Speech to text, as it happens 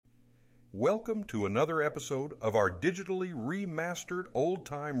Welcome to another episode of our digitally remastered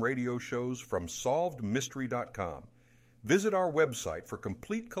old-time radio shows from SolvedMystery.com. Visit our website for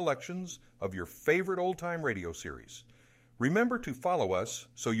complete collections of your favorite old-time radio series. Remember to follow us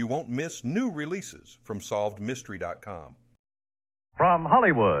so you won't miss new releases from SolvedMystery.com. From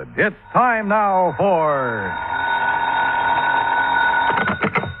Hollywood, it's time now for...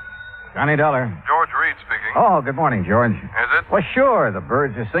 Johnny Dollar. George Reed speaking. Oh, good morning, George. Is it? Well, sure. The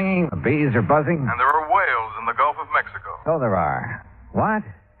birds are singing, the bees are buzzing. And there are whales in the Gulf of Mexico. So there are. What?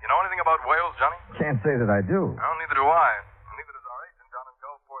 You know anything about whales, Johnny? Can't say that I do. Well, neither do I. Neither does our agent down in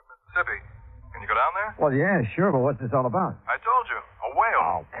Gulfport, Mississippi. Can you go down there? Well, yeah, sure, but what's this all about? I told you. A whale.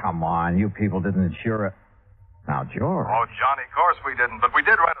 Oh, come on. You people didn't insure it. Now, George. Oh, Johnny, of course we didn't. But we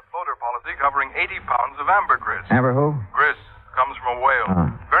did write a floater policy covering 80 pounds of ambergris. Amber who? Gris comes from a whale.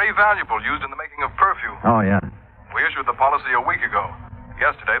 Very valuable, used in the making of perfume. Oh, yeah. We issued the policy a week ago.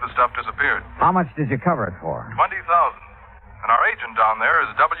 Yesterday, the stuff disappeared. How much did you cover it for? $20,000. And our agent down there is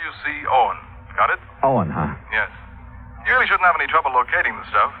W.C. Owen. Got it? Owen, huh? Yes. You really shouldn't have any trouble locating the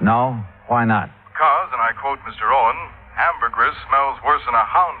stuff. No? Why not? Because, and I quote Mr. Owen, ambergris smells worse than a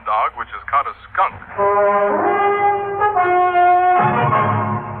hound dog which has caught a skunk.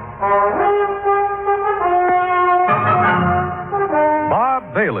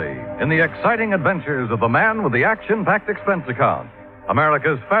 Bob Bailey in the exciting adventures of the man with the action-packed expense account.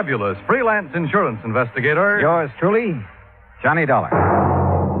 America's fabulous freelance insurance investigator. Yours truly, Johnny Dollar.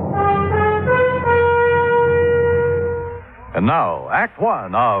 And now, Act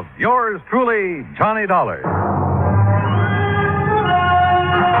One of yours truly, Johnny Dollar.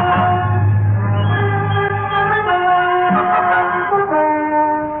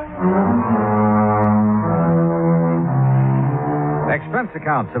 Expense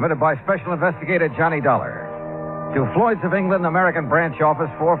account submitted by Special Investigator Johnny Dollar to Floyd's of England, American Branch Office,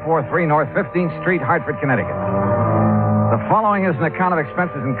 443 North 15th Street, Hartford, Connecticut. The following is an account of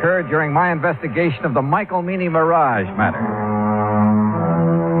expenses incurred during my investigation of the Michael Meany Mirage matter.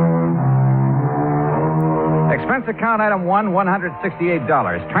 Expense account item 1,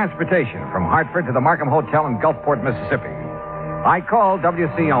 $168. Transportation from Hartford to the Markham Hotel in Gulfport, Mississippi. I called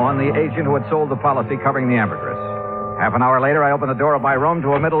W.C. Owen, the agent who had sold the policy covering the ambergris. Half an hour later, I opened the door of my room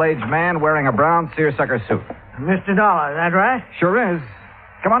to a middle-aged man wearing a brown seersucker suit. Mr. Dollar, is that right? Sure is.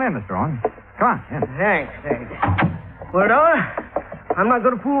 Come on in, Mr. Owen. Come on in. Thanks. Well, Dollar, I'm not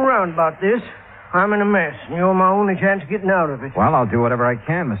going to fool around about this. I'm in a mess, and you're my only chance of getting out of it. Well, I'll do whatever I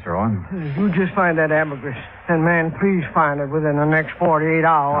can, Mr. Owen. You just find that ambergris. And, man, please find it within the next 48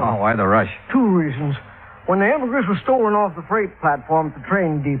 hours. Oh, why the rush? 2 reasons. When the ambergris was stolen off the freight platform at the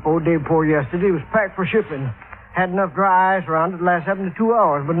train depot day before yesterday, it was packed for shipping. Had enough dry ice around it to last 72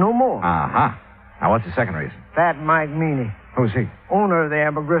 hours, but no more. Uh-huh. Now, what's the second reason? That Mike Meany. Who's he? Owner of the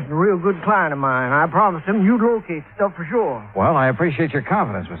ambergris and a real good client of mine. I promised him you'd locate the stuff for sure. Well, I appreciate your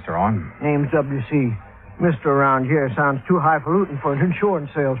confidence, Mr. Owen. Name's W.C. Mr. around here sounds too highfalutin for an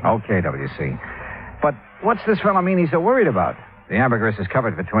insurance salesman. Okay, W.C. But what's this fellow Meany so worried about? The ambergris is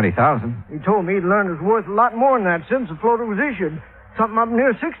covered for $20,000. He told me he'd learned it was worth a lot more than that since the floater was issued. Something up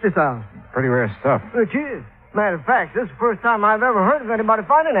near $60,000. Pretty rare stuff. It is. Matter of fact, this is the first time I've ever heard of anybody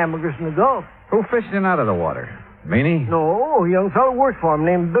finding ambergris in the Gulf. Who fished in out of the water? Meany? No, a young fellow worked for him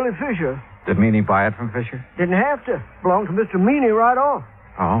named Billy Fisher. Did Meany buy it from Fisher? Didn't have to. Belonged to Mr. Meany right off.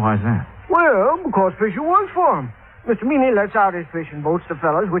 Oh, why's that? Well, because Fisher works for him. Mr. Meany lets out his fishing boats to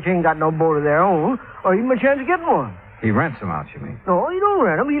fellas which ain't got no boat of their own, or even a chance of getting one. He rents them out, you mean? No, he don't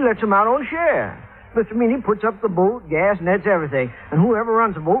rent them. He lets them out on share. Mr. Meany puts up the boat, gas, nets, everything. And whoever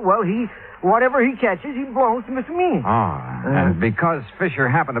runs the boat, well, whatever he catches, he belongs to Mr. Meany. Oh, and because Fisher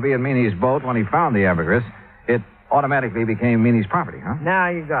happened to be in Meany's boat when he found the ambergris, it automatically became Meany's property, huh? Now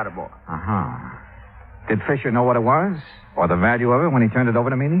you got it, boy. Uh-huh. Did Fisher know what it was? Or the value of it when he turned it over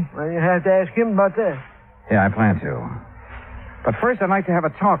to Meany? Well, you have to ask him about that. Yeah, I plan to. But first, I'd like to have a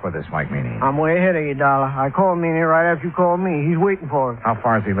talk with this Mike Meany. I'm way ahead of you, Dollar. I called Meany right after you called me. He's waiting for us. How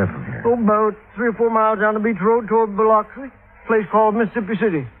far does he live from here? Oh, about 3 or 4 miles down the beach road toward Biloxi. Place called Mississippi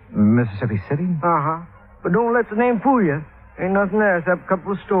City. Mississippi City? Uh-huh. But don't let the name fool you. Ain't nothing there except a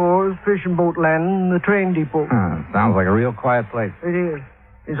couple of stores, fishing boat landing, and the train depot. Sounds like a real quiet place. It is.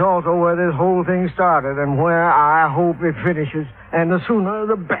 It's also where this whole thing started and where I hope it finishes. And the sooner,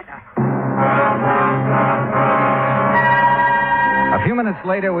 the better. A few minutes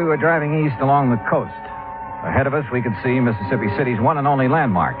later, we were driving east along the coast. Ahead of us, we could see Mississippi City's one and only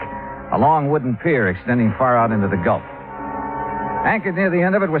landmark, a long wooden pier extending far out into the Gulf. Anchored near the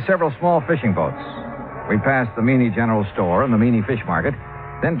end of it were several small fishing boats. We passed the Meany General Store and the Meany Fish Market,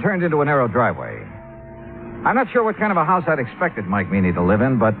 then turned into a narrow driveway. I'm not sure what kind of a house I'd expected Mike Meany to live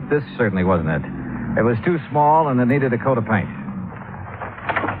in, but this certainly wasn't it. It was too small, and it needed a coat of paint.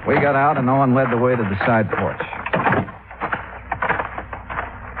 We got out, and Owen led the way to the side porch.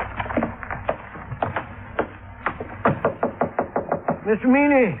 Mr.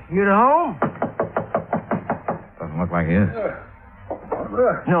 Meany, you at home? Doesn't look like he is.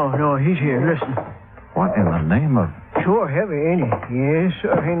 No, he's here. Listen. What in the name of... Sure heavy, ain't he? Yes,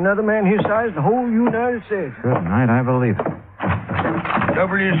 sir. Ain't another man his size in the whole United States. Good night, I believe it.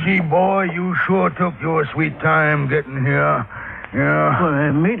 WC boy, you sure took your sweet time getting here. Yeah.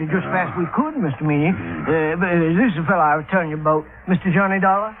 Well, made it just fast we could, Mr. Meany. This is the fellow I was telling you about, Mr. Johnny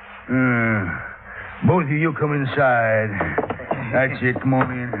Dollar. Both of you come inside. That's it. Come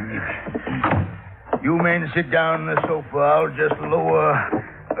on in. You men sit down on the sofa. I'll just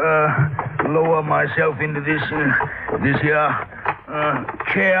lower myself into this here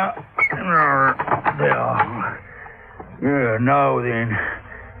chair. There. Yeah, now then.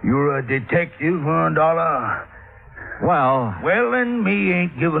 You're a detective, huh, Dollar? Well, then, me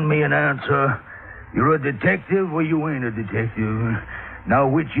ain't giving me an answer. You're a detective or you ain't a detective. Now,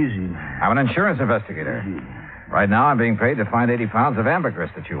 which is it? I'm an insurance investigator. Right now, I'm being paid to find 80 pounds of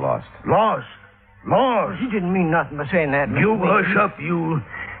ambergris that you lost. Lost? He didn't mean nothing by saying that, Mr. You Meany. hush up, you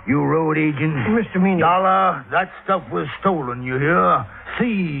road agent. Mr. Meany. Dollar, that stuff was stolen, you hear?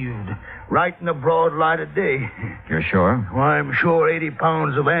 Thieved. Right in the broad light of day. You're sure? Well, I'm sure 80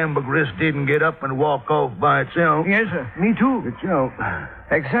 pounds of ambergris didn't get up and walk off by itself. Yes, sir. Me too. Itself.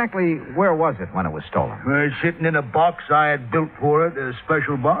 Exactly where was it when it was stolen? Sitting in a box I had built for it, a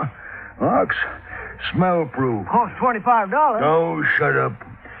special box. Smell-proof. Cost $25. Oh, shut up.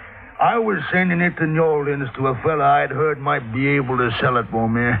 I was sending it to New Orleans to a fella I'd heard might be able to sell it for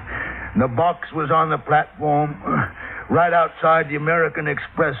me. The box was on the platform right outside the American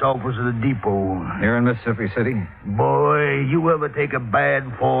Express office of the depot. Here in Mississippi City? Boy, you ever take a bad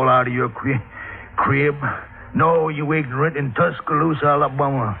fall out of your crib? No, you ignorant, in Tuscaloosa,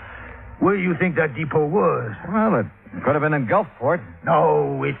 Alabama. Where do you think that depot was? Well, it could have been in Gulfport.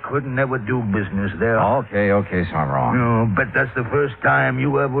 No, it couldn't never do business there. Okay, so I'm wrong. No, but that's the first time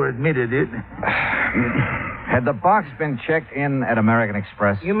you ever admitted it. Had the box been checked in at American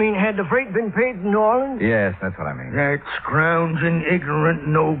Express? You mean had the freight been paid in New Orleans? Yes, that's what I mean. That scrounging, ignorant,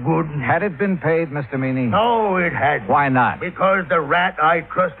 no good. Had it been paid, Mr. Meany? No, it hadn't. Why not? Because the rat I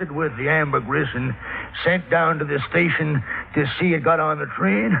trusted with the ambergris and sent down to the station to see it got on the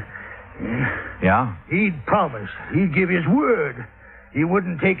train. Yeah? He'd promised. He'd give his word. He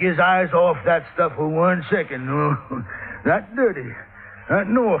wouldn't take his eyes off that stuff for 1 second. No. That dirty. That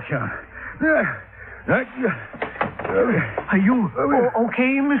no account. Are you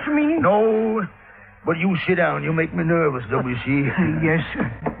okay, Mr. Meany? No. But you sit down. You make me nervous, W.C. Yes, sir.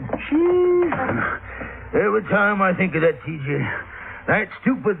 Every time I think of that, T.J., that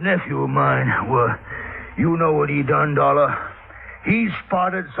stupid nephew of mine, well, you know what he done, Dollar. He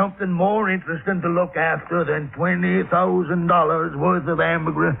spotted something more interesting to look after than $20,000 worth of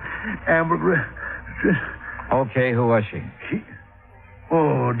ambergris. Okay, who was she?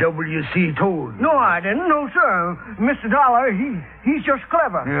 Oh, W.C. told you. No, I didn't. No, sir. Mr. Dollar, he's just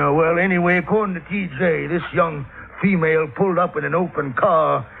clever. Yeah, well, anyway, according to T.J., this young female pulled up in an open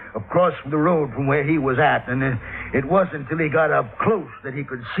car across the road from where he was at, and it wasn't until he got up close that he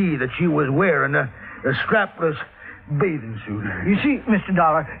could see that she was wearing a strapless bathing suit. You see, Mr.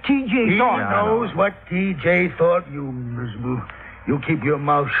 Dollar, T.J. thought... He knows what T.J. thought. You keep your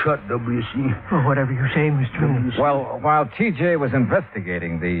mouth shut, W.C. Well, whatever you say, Mr. Meany. Well, while T.J. was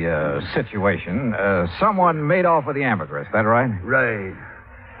investigating the situation, someone made off with the ambergris. That right? Right.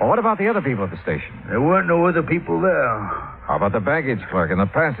 Well, what about the other people at the station? There weren't no other people there. How about the baggage clerk and the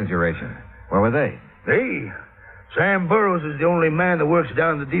passenger agent? Where were they? Sam Burroughs is the only man that works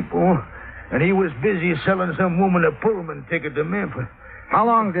down the depot, and he was busy selling some woman a Pullman ticket to Memphis. How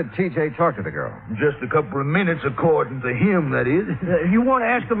long did T.J. talk to the girl? Just a couple of minutes, according to him, that is. You want to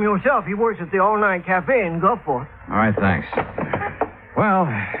ask him yourself. He works at the all-night cafe in Gulfport. All right, thanks. Well,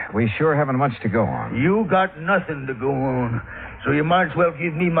 we sure haven't much to go on. You got nothing to go on. So you might as well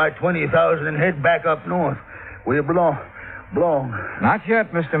give me my $20,000 and head back up north, where you belong. Not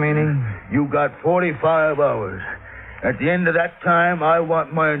yet, Mr. Meany. You got 45 hours. At the end of that time, I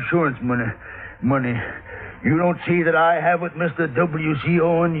want my insurance money. You don't see that I have it, Mr. W.C.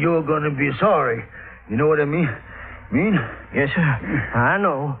 Owen, you're going to be sorry. You know what I mean? Yes, sir. I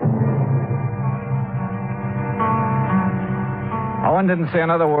know. Owen didn't say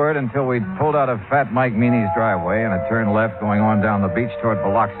another word until we'd pulled out of Fat Mike Meany's driveway and had turned left going on down the beach toward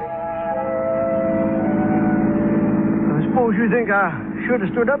Biloxi. I suppose you think I should have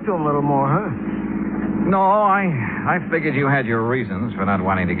stood up to him a little more, huh? No, I figured you had your reasons for not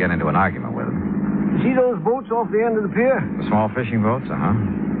wanting to get into an argument with him. You see those boats off the end of the pier? The small fishing boats,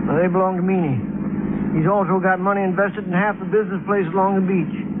 uh-huh. Well, they belong to Meany. He's also got money invested in half the business place along the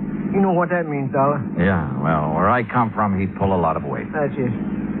beach. You know what that means, Dollar. Yeah, well, where I come from, he'd pull a lot of weight. That's it.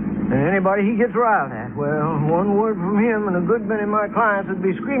 And anybody he gets riled at, well, one word from him and a good many of my clients would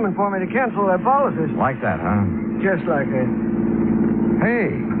be screaming for me to cancel their policies. Like that, huh? Just like that.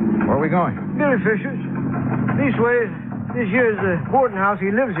 Hey, where are we going? Billy Fisher's. These ways, this here's the boarding house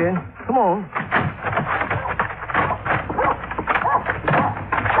he lives in. Come on.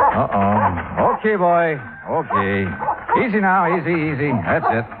 Uh-oh. Okay, boy. Okay. Easy now, easy. That's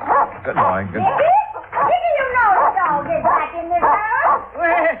it. Good boy, good boy. Didn't you know the dog is back in this house?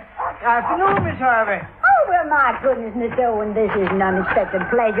 Well, afternoon, Miss Harvey. Oh, well, my goodness, Miss Owen, this is an unexpected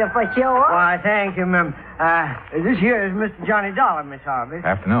pleasure for sure. Why, thank you, ma'am. This here is Mr. Johnny Dollar, Miss Harvey.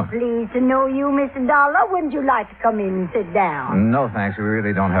 Afternoon. Pleased to know you, Mr. Dollar. Wouldn't you like to come in and sit down? No, thanks. We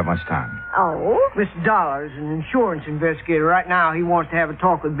really don't have much time. Oh? Mr. Dollar is an insurance investigator. Right now, he wants to have a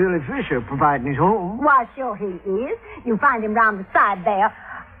talk with Billy Fisher, providing he's home. Why, sure he is. You find him round the side there.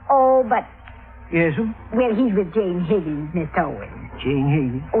 Oh, but... Yes, sir? Well, he's with Jane Higgins, Miss Owen. Jane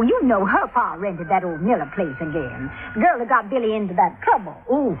Higgins? Oh, you know her pa rented that old Miller place again. The girl that got Billy into that trouble.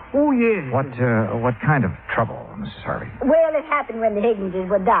 Oh, yes. What kind of trouble, Mrs. Harvey? Well, it happened when the Higginses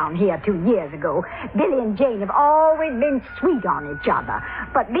were down here 2 years ago. Billy and Jane have always been sweet on each other.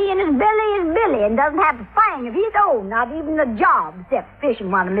 But being as Billy is Billy and doesn't have a thing of his own, not even a job, except fishing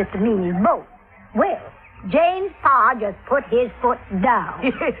one of Mr. Meany's boats. Well, Jane's pa just put his foot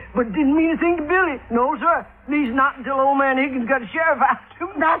down. But didn't mean a thing to Billy. No, sir. At least not until old man Higgins got a sheriff out to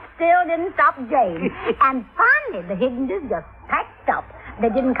him. That still didn't stop Jane. And finally, the Higginses just packed up. They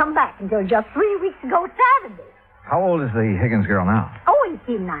didn't come back until just 3 weeks ago Saturday. How old is the Higgins girl now? Oh,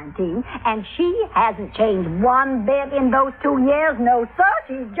 18, 19. And she hasn't changed one bit in those 2 years. No, sir.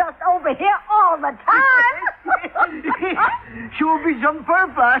 She's just over here all the time. Sure be some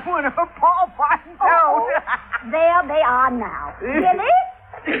fur fly when her paw finds out. There they are now. Billy?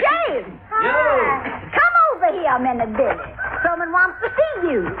 James! Hi. Come over here a minute, Billy. Someone wants to see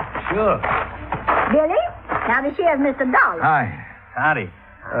you. Sure. Billy? Now this here's Mr. Dollar. Hi. Howdy.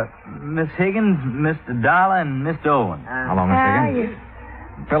 Miss Higgins, Mr. Dollar, and Mr. Owen. Hello, Miss Higgins.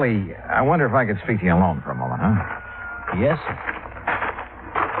 Billy, I wonder if I could speak to you alone for a moment, huh? Yes, sir.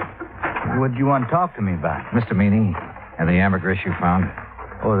 What'd you want to talk to me about? Mr. Meany and the ambergris you found.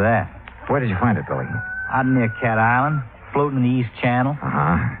 Oh, that. Where did you find it, Billy? Out near Cat Island, floating in the East Channel.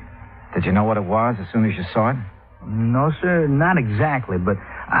 Uh-huh. Did you know what it was as soon as you saw it? No, sir, not exactly, but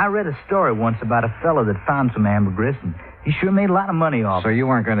I read a story once about a fellow that found some ambergris, and he sure made a lot of money off it. So you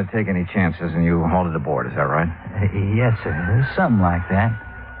weren't going to take any chances and you hauled it aboard, is that right? Yes, sir. Something like that.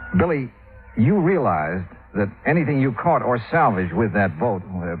 Billy, you realized that anything you caught or salvaged with that boat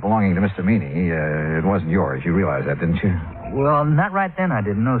belonging to Mr. Meany, it wasn't yours. You realized that, didn't you? Well, not right then, I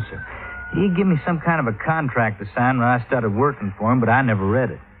didn't know, sir. He gave me some kind of a contract to sign when I started working for him, but I never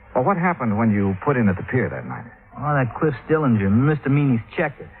read it. Well, what happened when you put in at the pier that night? Oh, that Cliff Stillinger, Mr. Meany's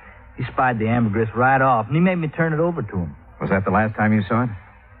checker. He spied the ambergris right off, and he made me turn it over to him. Was that the last time you saw it?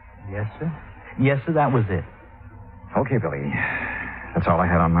 Yes, sir. Yes, sir, that was it. Okay, Billy. That's all I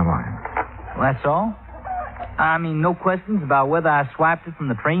had on my mind. Well, that's all? I mean, no questions about whether I swiped it from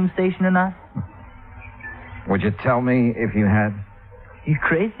the train station or not? Would you tell me if you had? You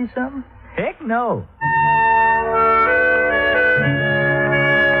crazy something? Heck no.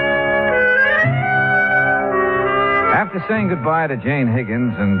 After saying goodbye to Jane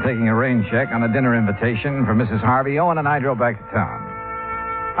Higgins and taking a rain check on a dinner invitation for Mrs. Harvey, Owen and I drove back to town.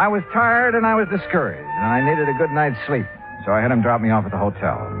 I was tired and I was discouraged, and I needed a good night's sleep, so I had him drop me off at the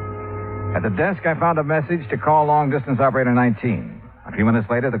hotel. At the desk, I found a message to call long-distance operator 19. A few minutes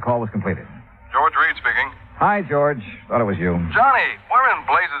later, the call was completed. George Reed speaking. Hi, George. Thought it was you. Johnny, where in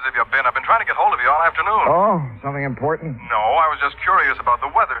blazes have you been? I've been trying to get hold of you all afternoon. Oh, something important? No, I was just curious about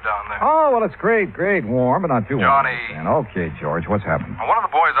the weather down there. Oh, well, it's great. Warm, but not too warm. Johnny. Okay, George, what's happened? One of the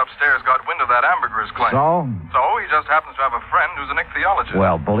boys upstairs got wind of that ambergris claim. So? So he just happens to have a friend who's an ichthyologist.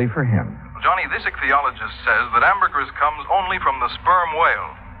 Well, bully for him. Johnny, this ichthyologist says that ambergris comes only from the sperm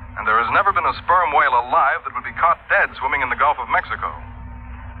whale. And there has never been a sperm whale alive that would be caught dead swimming in the Gulf of Mexico.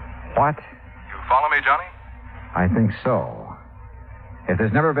 What? You follow me, Johnny? I think so. If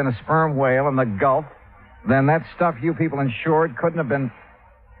there's never been a sperm whale in the Gulf, then that stuff you people insured couldn't have been...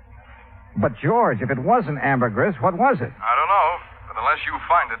 But, George, if it wasn't ambergris, what was it? I don't know, but unless you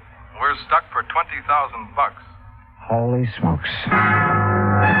find it, we're stuck for $20,000. Holy smokes.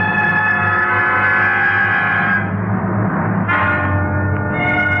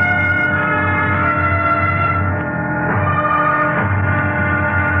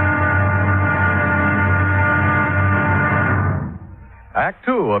 Act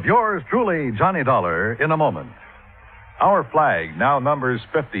Two of yours truly, Johnny Dollar, in a moment. Our flag now numbers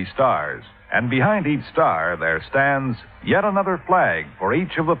 50 stars, and behind each star there stands yet another flag for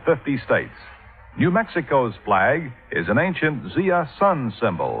each of the 50 states. New Mexico's flag is an ancient Zia sun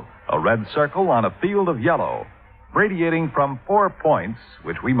symbol, a red circle on a field of yellow, radiating from 4 points,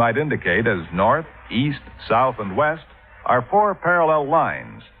 which we might indicate as north, east, south, and west, are 4 parallel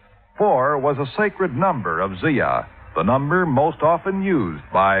lines. 4 was a sacred number of Zia, the number most often used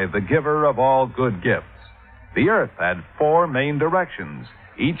by the giver of all good gifts. The earth had 4 main directions,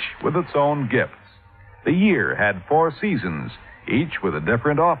 each with its own gifts. The year had 4 seasons, each with a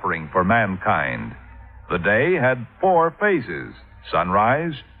different offering for mankind. The day had 4 phases: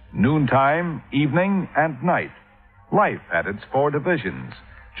 sunrise, noontime, evening, and night. Life had its 4 divisions: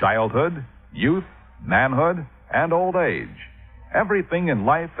 childhood, youth, manhood, and old age. Everything in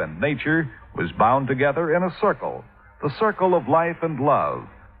life and nature was bound together in a circle, the circle of life and love,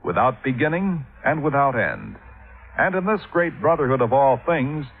 without beginning and without end. And in this great brotherhood of all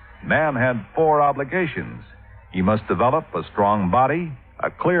things, man had 4 obligations. He must develop a strong body, a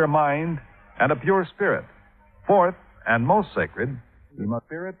clear mind, and a pure spirit. 4th, and most sacred, he must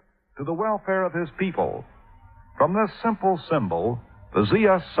spirit to the welfare of his people. From this simple symbol, the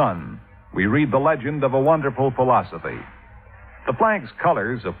Zia sun, we read the legend of a wonderful philosophy. The flag's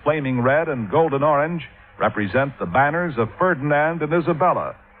colors of flaming red and golden orange represent the banners of Ferdinand and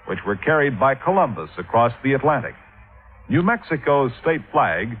Isabella, which were carried by Columbus across the Atlantic. New Mexico's state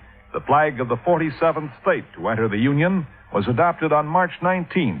flag, the flag of the 47th state to enter the Union, was adopted on March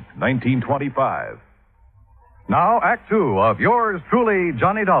 19, 1925. Now, Act Two of yours truly,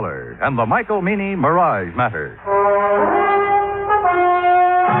 Johnny Dollar, and the Michael Meany Mirage Matter.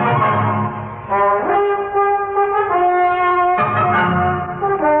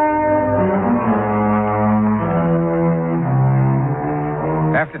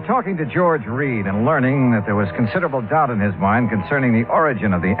 After talking to George Reed and learning that there was considerable doubt in his mind concerning the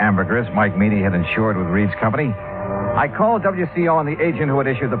origin of the ambergris Mike Meany had insured with Reed's company, I called WCO and the agent who had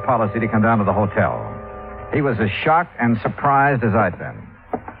issued the policy to come down to the hotel. He was as shocked and surprised as I'd been.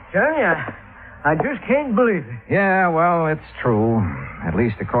 Johnny, I just can't believe it. Yeah, well, it's true. At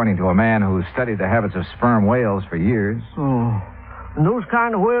least according to a man who studied the habits of sperm whales for years. Oh. And those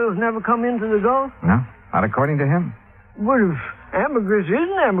kind of whales never come into the Gulf? No, not according to him. What if ambergris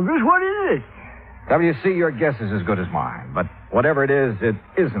isn't ambergris? What is it? WC, your guess is as good as mine. But whatever it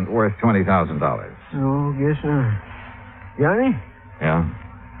isn't worth $20,000. No, guess not. Johnny? Yeah?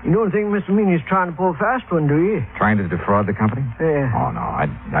 You don't think Mr. Meany's trying to pull a fast one, do you? Trying to defraud the company? Yeah. Oh, no,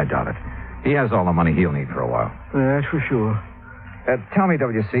 I doubt it. He has all the money he'll need for a while. Yeah, that's for sure. Tell me,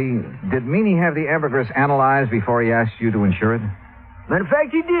 WC, did Meany have the ambergris analyzed before he asked you to insure it? Matter of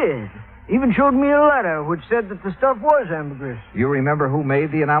fact, he did. Even showed me a letter which said that the stuff was ambergris. You remember who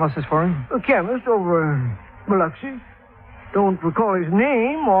made the analysis for him? A chemist over in Biloxi. Don't recall his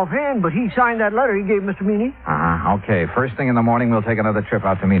name offhand, but he signed that letter he gave Mr. Meany. Okay. First thing in the morning, we'll take another trip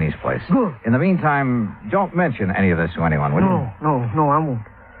out to Meany's place. Good. In the meantime, don't mention any of this to anyone, will you? No, I won't.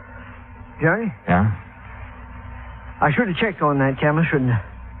 Johnny? Yeah? I should have checked on that chemist, shouldn't I?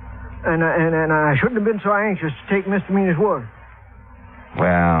 And I shouldn't have been so anxious to take Mr. Meany's word.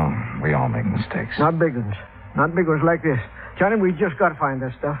 Well, we all make mistakes. Not big ones. Not big ones like this. Johnny, we just got to find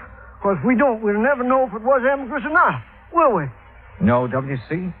that stuff. Because if we don't, we'll never know if it was ambergris or not. Will we? No,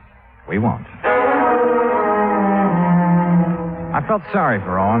 WC, we won't. I felt sorry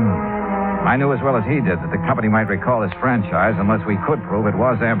for Owen. I knew as well as he did that the company might recall his franchise unless we could prove it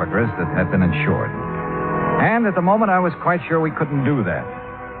was ambergris that had been insured. And at the moment, I was quite sure we couldn't do that.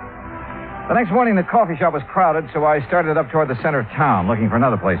 The next morning, the coffee shop was crowded, so I started up toward the center of town, looking for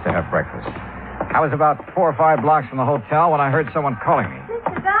another place to have breakfast. I was about 4 or 5 blocks from the hotel when I heard someone calling me.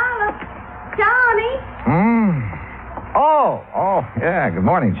 Mr. Dollar. Johnny. Oh, yeah. Good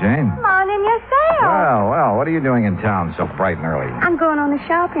morning, Jane. Morning yourself. Well, what are you doing in town so bright and early? I'm going on a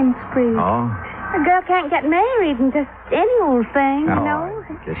shopping spree. Oh? A girl can't get married in just any old thing, you know.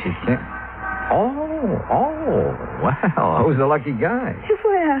 I guess you can't. Well, who's the lucky guy?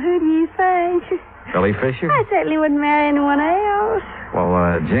 Well, who do you think? Billy Fisher? I certainly wouldn't marry anyone else.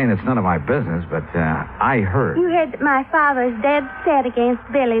 Well, Jane, it's none of my business, but I heard. You heard that my father's dead set against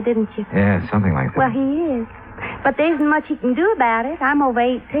Billy, didn't you? Yeah, something like that. Well, he is. But there isn't much he can do about it. I'm over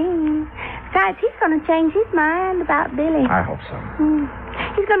 18. Besides, he's going to change his mind about Billy. I hope so.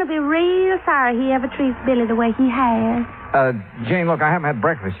 He's going to be real sorry he ever treats Billy the way he has. Jane, look, I haven't had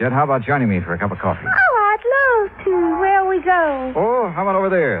breakfast yet. How about joining me for a cup of coffee? Oh, I'd love to. Where we go? Oh, how about over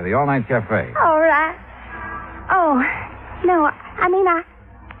there, the all-night cafe? All right. Oh, no, I mean,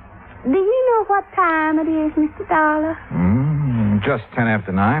 do you know what time it is, Mr. Dollar? Just 10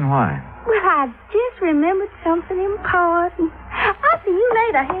 after 9. Why? Well, I just remembered something important. I'll see you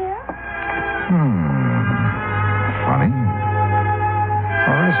later here. Funny.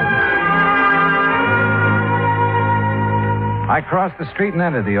 Or is it? I crossed the street and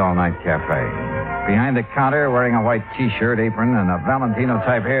entered the all-night cafe. Behind the counter, wearing a white T-shirt, apron, and a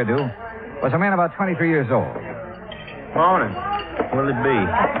Valentino-type hairdo, was a man about 23 years old. Morning. What'll it be?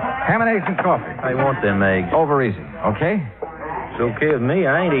 Ham and eggs and coffee. I want them eggs. Over easy, okay? It's okay with me.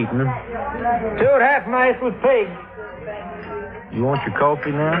 I ain't eating them. 2 half-mice with pig. You want your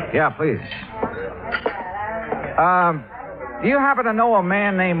coffee now? Yeah, please. Do you happen to know a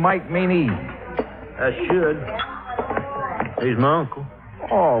man named Mike Meany? I should. He's my uncle.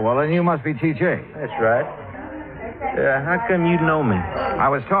 Oh, well, then you must be TJ. That's right. How come you know me? I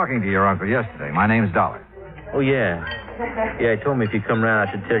was talking to your uncle yesterday. My name's Dollar. Oh, yeah. Yeah, he told me if you come round,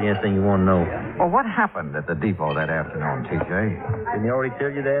 I should tell you anything you want to know. Well, what happened at the depot that afternoon, TJ? Didn't he already tell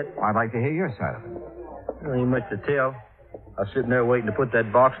you that? I'd like to hear your side of it. Well, ain't much to tell. I was sitting there waiting to put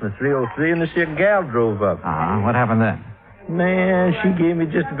that box in the 303, and this here gal drove up. Uh-huh. What happened then? Man, she gave me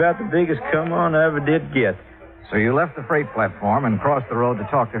just about the biggest come on I ever did get. So you left the freight platform and crossed the road to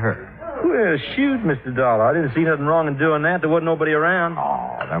talk to her? Well, shoot, Mr. Dollar. I didn't see nothing wrong in doing that. There wasn't nobody around.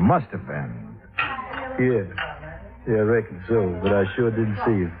 Oh, there must have been. Yeah, I reckon so, but I sure didn't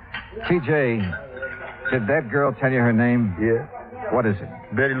see you. TJ, did that girl tell you her name? Yeah. What is it?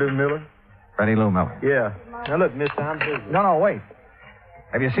 Betty Lou Miller? Betty Lou Miller. Yeah. Now, look, mister, I'm busy. No, wait.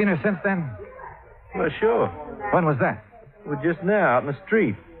 Have you seen her since then? Well, sure. When was that? Well, just now, out in the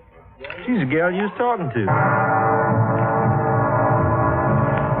street. She's the gal you was talking to.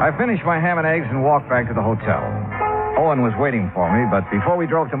 I finished my ham and eggs and walked back to the hotel. Owen was waiting for me, but before we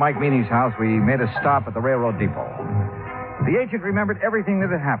drove to Mike Meany's house, we made a stop at the railroad depot. The agent remembered everything that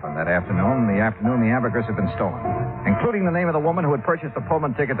had happened that afternoon, the ambergris had been stolen, including the name of the woman who had purchased the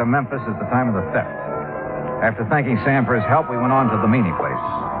Pullman ticket to Memphis at the time of the theft. After thanking Sam for his help, we went on to the Meany place.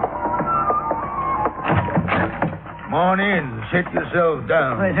 Come on in. Sit yourself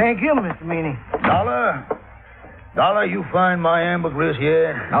down. Well, thank you, Mr. Meany. Dollar, you find my ambergris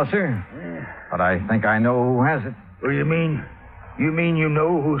yet? No, sir. But I think I know who has it. What do you mean? You mean you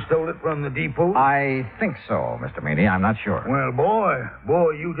know who stole it from the depot? I think so, Mr. Meany. I'm not sure. Well,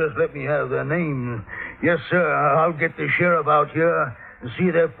 boy, you just let me have their name. Yes, sir, I'll get the sheriff out here and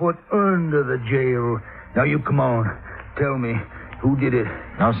see their foot under the jail. Now, you come on. Tell me, who did it?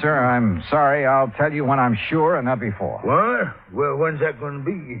 No, sir, I'm sorry. I'll tell you when I'm sure and not before. What? Well, when's that going to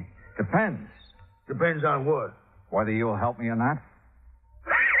be? Depends. Depends on what? Whether you'll help me or not.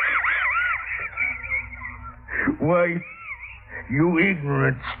 Why, you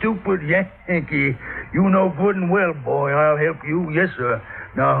ignorant, stupid Yankee. You know good and well, boy, I'll help you. Yes, sir.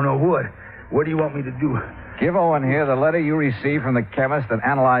 Now, what? What do you want me to do? Give Owen here the letter you received from the chemist that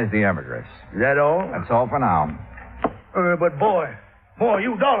analyzed the ambergris. Is that all? That's all for now. But, boy,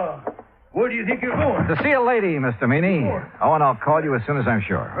 you Dollar, where do you think you're going? To see a lady, Mr. Meany. Owen, I'll call you as soon as I'm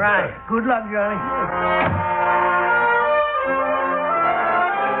sure. Right. Good luck, Johnny.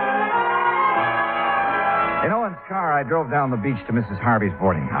 In Owen's car, I drove down the beach to Mrs. Harvey's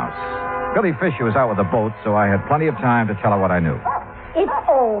boarding house. Billy Fisher was out with the boat, so I had plenty of time to tell her what I knew. It's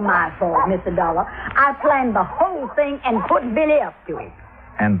all my fault, Mr. Dollar. I planned the whole thing and put Billy up to it.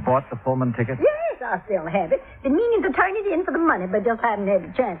 And bought the Pullman ticket? Yes, I still have it. Been meaning to turn it in for the money, but just haven't had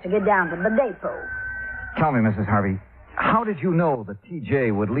a chance to get down to the depot. Tell me, Mrs. Harvey, how did you know that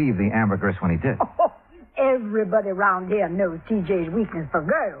T.J. would leave the ambergris when he did? Oh, everybody around here knows T.J.'s weakness for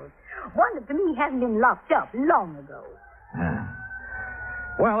girls. Wonder to me he hasn't been locked up long ago. Yeah.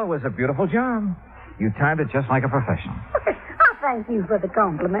 Well, it was a beautiful job. You timed it just like a professional. I thank you for the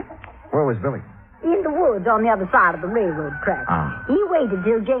compliment. Where was Billy? In the woods on the other side of the railroad track. He waited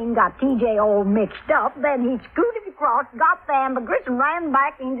till Jane got T.J. all mixed up, then he scooted across, got the ambergris, and ran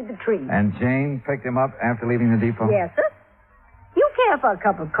back into the tree. And Jane picked him up after leaving the depot? Yes, sir. You care for a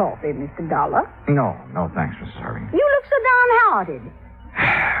cup of coffee, Mr. Dollar? No, thanks, Mrs. Harvey. You look so downhearted.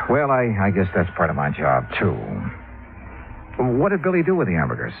 Well, I guess that's part of my job, too. What did Billy do with the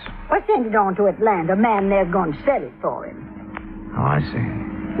ambergris? I sent it on to Atlanta. A man there's going to sell it for him. Oh, I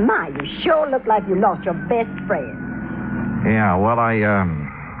see. My, you sure look like you lost your best friend. Yeah, well, I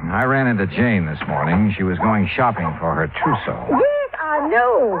ran into Jane this morning. She was going shopping for her trousseau. Yes, I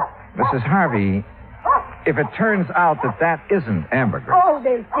know. Mrs. Harvey, if it turns out that isn't ambergris... Oh,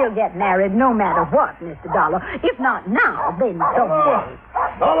 they'll still get married no matter what, Mr. Dollar. If not now, then someday.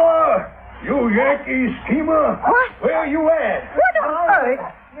 Dollar! You Yankee schemer! What? Where you at? What on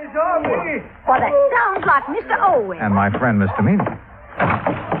earth? Miss Harvey! Well, that sounds like Mr. Owen. And my friend, Mr. Meany.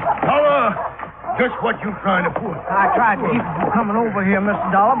 Dollar! Just what you trying to pull? I tried to keep him from coming over here,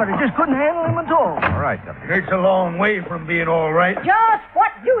 Mr. Dollar, but I just couldn't handle him at all. All right, Deputy. It's a long way from being all right. Just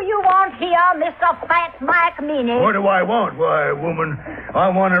what do you want here, Mr. Fat Mike Meany? What do I want? Why, woman, I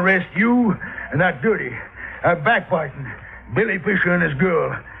want to arrest you and that dirty, backbiting Billy Fisher and his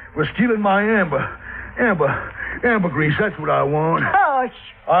girl for stealing my ambergris. That's what I want. Hush.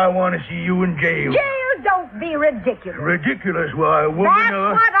 I want to see you in jail. Jail, don't be ridiculous. Ridiculous, why, woman? That's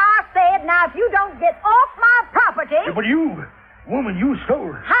what I said. Now, if you don't get off my property... Yeah, but you, woman, you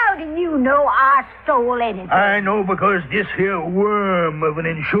stole it. How do you know I stole anything? I know because this here worm of an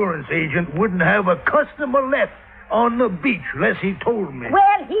insurance agent wouldn't have a customer left on the beach unless he told me.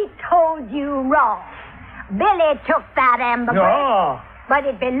 Well, he told you wrong. Billy took that ambergris. No. But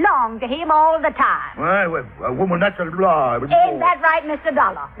it belonged to him all the time. Well, woman, that's a lie. Ain't that right, Mr.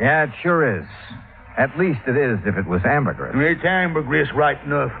 Dollar? Yeah, it sure is. At least it is if it was ambergris. It's ambergris right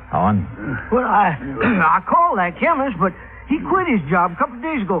enough. On. Well, I called that chemist, but he quit his job a couple of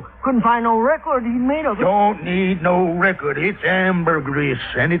days ago. Couldn't find no record he'd made of it. Don't need no record. It's ambergris,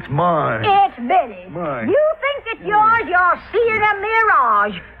 and it's mine. It's Billy. Mine. You think it's yours? You're seeing a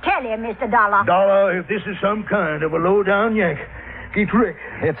mirage. Tell him, Mr. Dollar. Dollar, if this is some kind of a low-down yank, trick.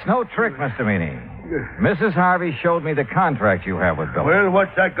 It's no trick, Mr. Meany. Mrs. Harvey showed me the contract you have with Billy. Well,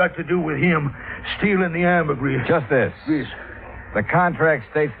 what's that got to do with him stealing the ambergris? Just this. Yes. The contract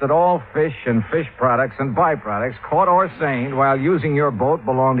states that all fish and fish products and byproducts caught or seined while using your boat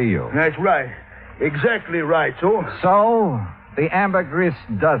belong to you. That's right. Exactly right, so? So, the ambergris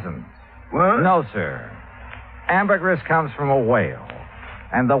doesn't. What? No, sir. Ambergris comes from a whale,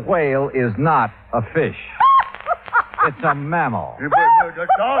 and the whale is not a fish. It's a mammal. But,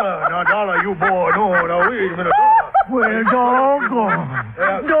 Dollar, now, Dollar, you boy, no, wait a minute, Dollar. Well, doggone.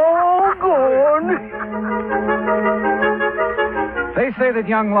 They say that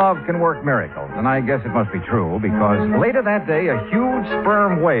young love can work miracles, and I guess it must be true, because later that day, a huge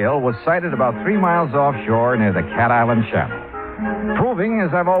sperm whale was sighted about 3 miles offshore near the Cat Island Channel. Proving,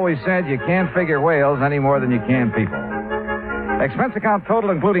 as I've always said, you can't figure whales any more than you can people. Expense account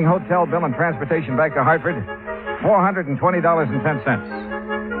total, including hotel bill and transportation back to Hartford,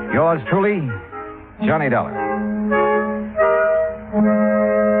 $420.10. Yours truly, Johnny Dollar.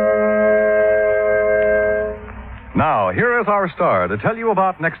 Now, here is our star to tell you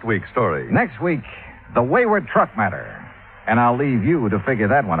about next week's story. Next week, the wayward truck matter. And I'll leave you to figure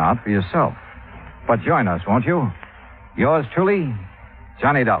that one out for yourself. But join us, won't you? Yours truly,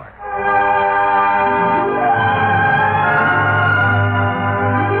 Johnny Dollar.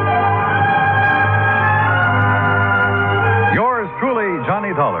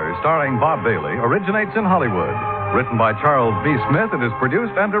 Johnny Dollar, starring Bob Bailey, originates in Hollywood. Written by Charles B. Smith, it is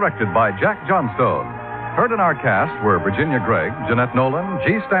produced and directed by Jack Johnstone. Heard in our cast were Virginia Gregg, Jeanette Nolan,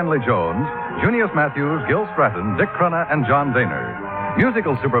 G. Stanley Jones, Junius Matthews, Gil Stratton, Dick Crenna, and John Daner.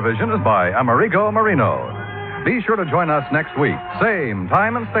 Musical supervision is by Amerigo Marino. Be sure to join us next week, same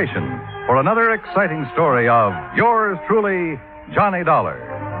time and station, for another exciting story of yours truly, Johnny Dollar.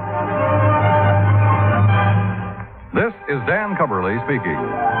 This is Dan Cubberly speaking.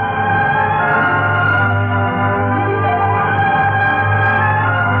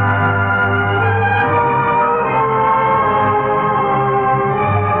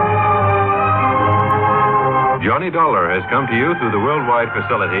 Johnny Dollar has come to you through the worldwide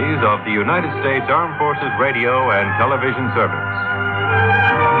facilities of the United States Armed Forces Radio and Television Service.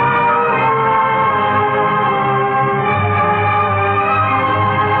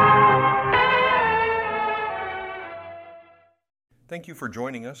 Thank you for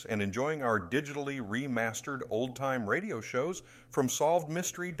joining us and enjoying our digitally remastered old-time radio shows from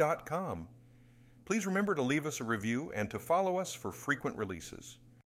SolvedMystery.com. Please remember to leave us a review and to follow us for frequent releases.